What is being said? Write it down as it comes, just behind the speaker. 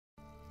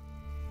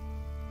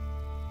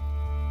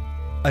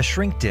A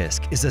shrink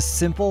disc is a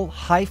simple,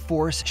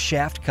 high-force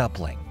shaft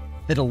coupling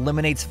that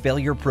eliminates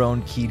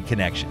failure-prone keyed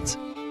connections.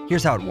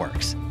 Here's how it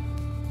works.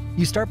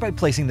 You start by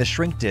placing the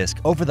shrink disc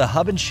over the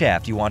hub and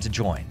shaft you want to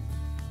join.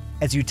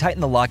 As you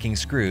tighten the locking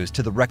screws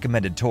to the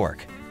recommended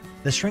torque,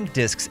 the shrink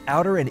disc's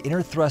outer and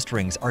inner thrust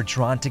rings are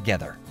drawn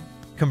together,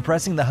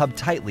 compressing the hub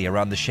tightly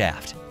around the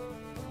shaft.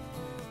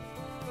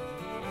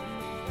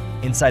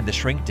 Inside the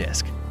shrink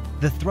disc,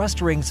 the thrust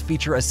rings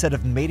feature a set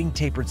of mating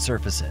tapered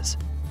surfaces,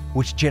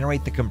 which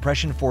generate the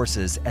compression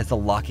forces as the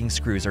locking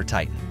screws are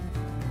tightened.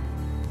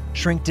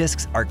 Shrink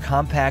discs are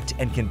compact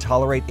and can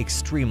tolerate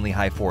extremely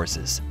high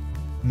forces,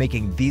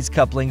 making these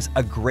couplings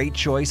a great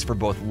choice for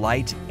both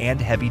light and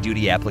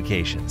heavy-duty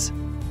applications.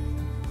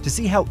 To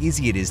see how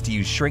easy it is to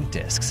use shrink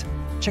discs,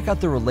 check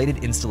out the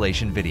related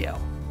installation video.